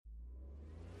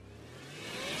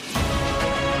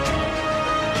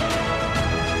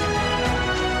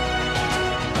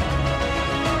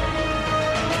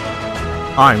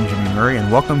I'm Jimmy Murray,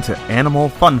 and welcome to Animal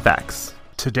Fun Facts.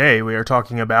 Today we are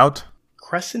talking about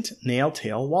crescent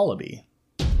nail-tail wallaby.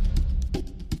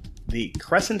 The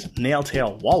crescent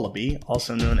nail-tail wallaby,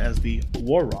 also known as the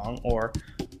warong or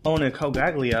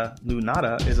Onychogaglia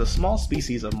lunata, is a small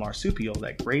species of marsupial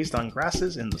that grazed on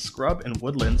grasses in the scrub and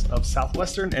woodlands of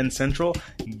southwestern and central,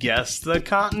 guess the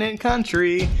continent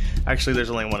country. Actually,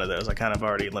 there's only one of those. I kind of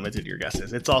already limited your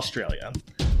guesses. It's Australia.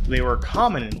 They were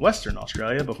common in Western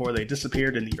Australia before they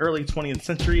disappeared in the early 20th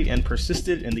century and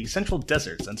persisted in the central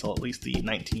deserts until at least the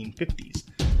 1950s.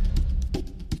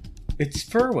 Its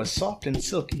fur was soft and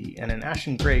silky and an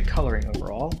ashen gray coloring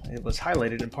overall. It was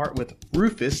highlighted in part with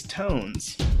rufous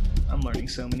tones. I'm learning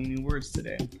so many new words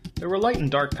today. There were light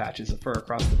and dark patches of fur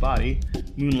across the body,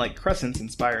 moonlight crescents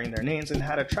inspiring their names, and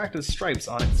had attractive stripes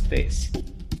on its face.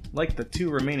 Like the two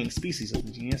remaining species of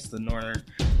the genus, the northern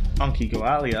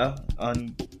Onychogaglia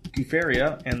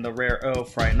unguiferia and the rare O.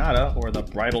 frynata, or the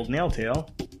bridled nailtail,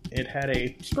 it had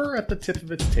a spur at the tip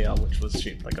of its tail, which was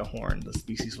shaped like a horn. The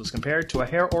species was compared to a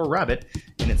hare or rabbit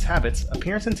in its habits,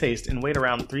 appearance and taste, and weighed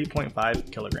around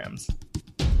 3.5 kilograms.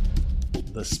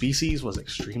 The species was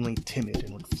extremely timid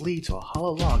and would flee to a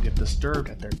hollow log if disturbed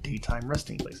at their daytime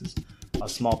resting places, a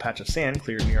small patch of sand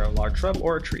cleared near a large shrub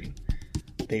or a tree.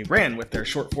 They ran with their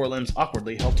short forelimbs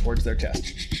awkwardly held towards their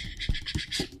chest.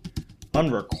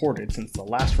 Unrecorded since the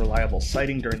last reliable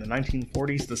sighting during the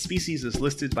 1940s, the species is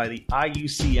listed by the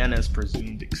IUCN as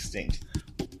presumed extinct.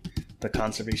 The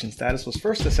conservation status was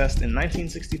first assessed in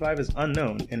 1965 as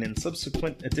unknown, and in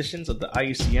subsequent editions of the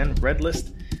IUCN Red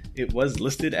List, it was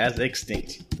listed as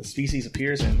extinct. The species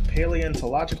appears in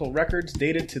paleontological records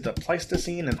dated to the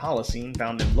Pleistocene and Holocene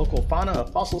found in local fauna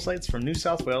of fossil sites from New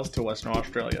South Wales to Western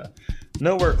Australia.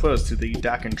 Nowhere close to the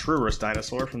Dacantruris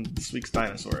dinosaur from this week's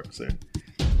dinosaur episode.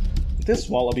 This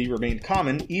wallaby remained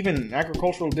common even in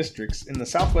agricultural districts in the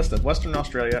southwest of Western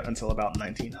Australia until about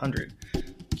 1900.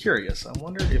 Curious, I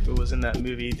wonder if it was in that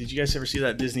movie. Did you guys ever see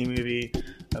that Disney movie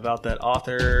about that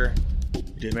author who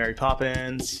did Mary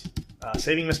Poppins?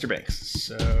 Saving Mr. Banks.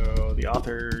 So the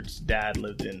author's dad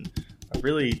lived in a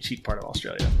really cheap part of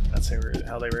Australia. That's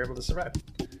how they were able to survive.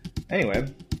 Anyway,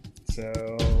 so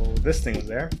this thing was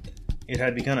there. It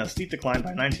had begun a steep decline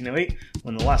by 1908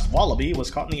 when the last wallaby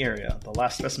was caught in the area. The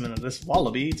last specimen of this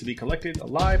wallaby to be collected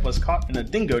alive was caught in a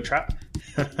dingo trap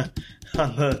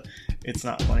on the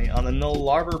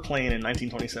Nullarbor Plain in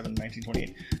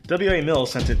 1927-1928. W.A.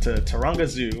 Mills sent it to Taronga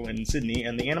Zoo in Sydney,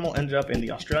 and the animal ended up in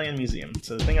the Australian Museum.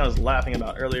 So the thing I was laughing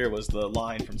about earlier was the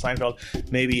line from Seinfeld,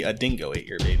 maybe a dingo ate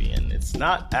your baby, and it's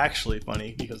not actually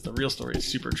funny because the real story is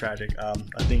super tragic.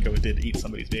 A dingo did eat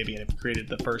somebody's baby, and it created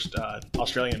the first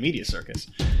Australian media circus.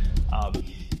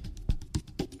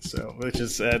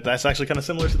 That's actually kind of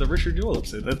similar to the Richard Jewell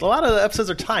episode. A lot of the episodes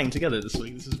are tying together this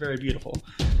week. This is very beautiful.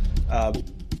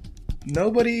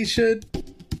 Nobody should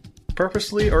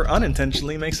purposely or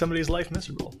unintentionally make somebody's life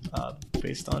miserable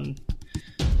based on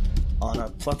a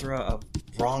plethora of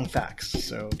wrong facts.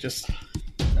 So just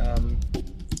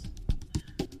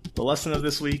the lesson of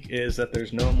this week is that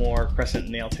there's no more crescent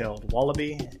nail-tailed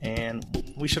wallaby, and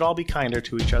we should all be kinder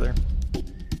to each other.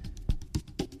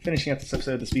 Finishing up this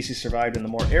episode, the species survived in the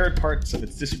more arid parts of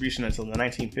its distribution until the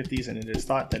 1950s, and it is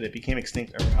thought that it became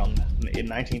extinct around in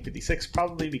 1956,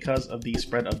 probably because of the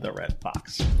spread of the red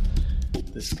fox.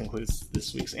 This concludes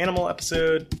this week's animal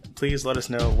episode. Please let us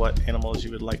know what animals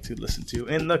you would like to listen to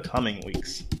in the coming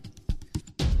weeks.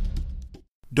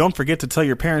 Don't forget to tell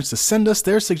your parents to send us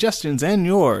their suggestions and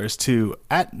yours to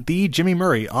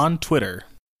 @TheJimmyMurray on Twitter.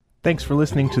 Thanks for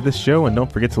listening to this show, and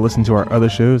don't forget to listen to our other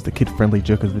shows, the Kid-Friendly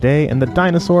Joke of the Day and the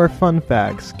Dinosaur Fun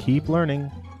Facts. Keep learning.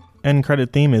 End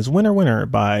credit theme is Winner Winner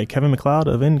by Kevin MacLeod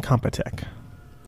of Incompetech.